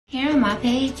Here on my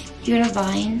page, you're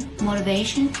divine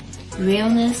motivation,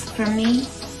 realness from me,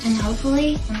 and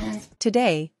hopefully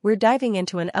Today, we're diving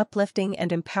into an uplifting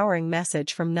and empowering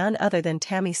message from none other than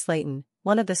Tammy Slayton,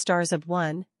 one of the stars of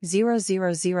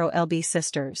 1000LB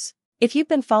Sisters. If you've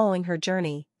been following her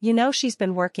journey, you know she's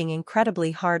been working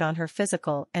incredibly hard on her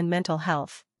physical and mental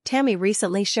health. Tammy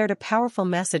recently shared a powerful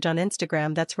message on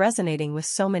Instagram that's resonating with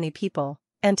so many people.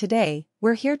 And today,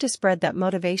 we're here to spread that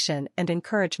motivation and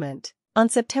encouragement. On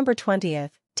September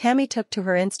 20th, Tammy took to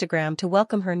her Instagram to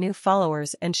welcome her new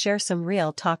followers and share some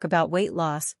real talk about weight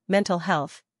loss, mental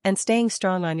health, and staying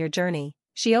strong on your journey.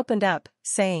 She opened up,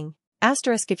 saying,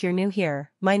 "If you're new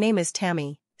here, my name is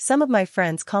Tammy. Some of my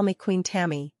friends call me Queen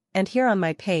Tammy, and here on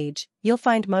my page, you'll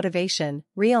find motivation,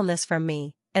 realness from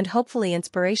me, and hopefully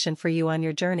inspiration for you on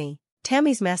your journey."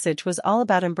 Tammy's message was all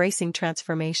about embracing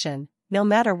transformation, no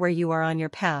matter where you are on your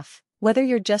path. Whether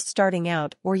you're just starting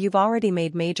out or you've already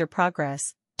made major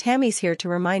progress, Tammy's here to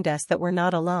remind us that we're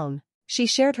not alone. She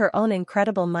shared her own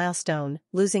incredible milestone,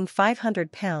 losing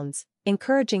 500 pounds,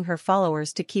 encouraging her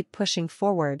followers to keep pushing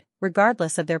forward,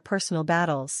 regardless of their personal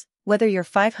battles. Whether you're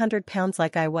 500 pounds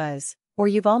like I was, or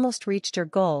you've almost reached your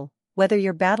goal, whether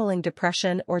you're battling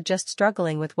depression or just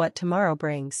struggling with what tomorrow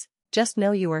brings, just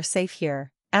know you are safe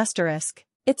here.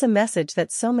 It's a message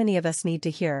that so many of us need to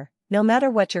hear. No matter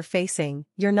what you're facing,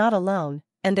 you're not alone,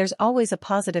 and there's always a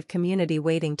positive community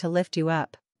waiting to lift you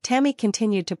up. Tammy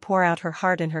continued to pour out her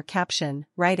heart in her caption,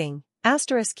 writing,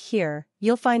 "Here,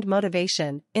 you'll find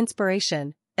motivation,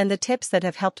 inspiration, and the tips that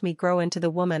have helped me grow into the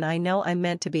woman I know I'm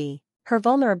meant to be." Her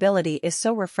vulnerability is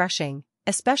so refreshing,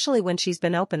 especially when she's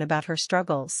been open about her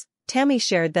struggles. Tammy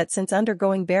shared that since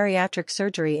undergoing bariatric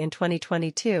surgery in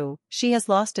 2022, she has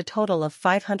lost a total of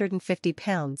 550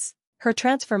 pounds. Her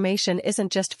transformation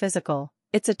isn't just physical,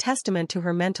 it's a testament to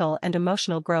her mental and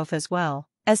emotional growth as well.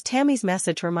 As Tammy's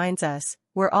message reminds us,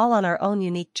 we're all on our own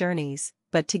unique journeys,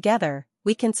 but together,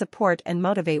 we can support and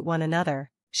motivate one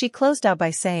another. She closed out by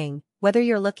saying, whether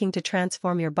you're looking to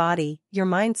transform your body, your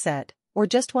mindset, or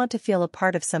just want to feel a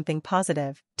part of something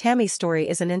positive, Tammy's story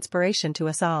is an inspiration to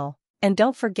us all. And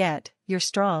don't forget, you're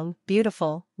strong,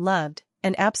 beautiful, loved,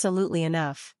 and absolutely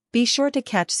enough. Be sure to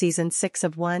catch Season 6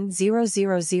 of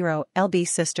 1000LB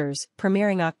Sisters,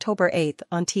 premiering October 8th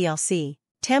on TLC.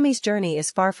 Tammy's journey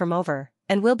is far from over,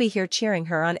 and we'll be here cheering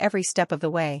her on every step of the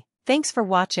way. Thanks for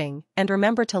watching, and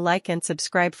remember to like and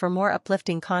subscribe for more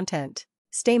uplifting content.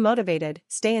 Stay motivated,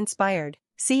 stay inspired.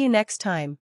 See you next time.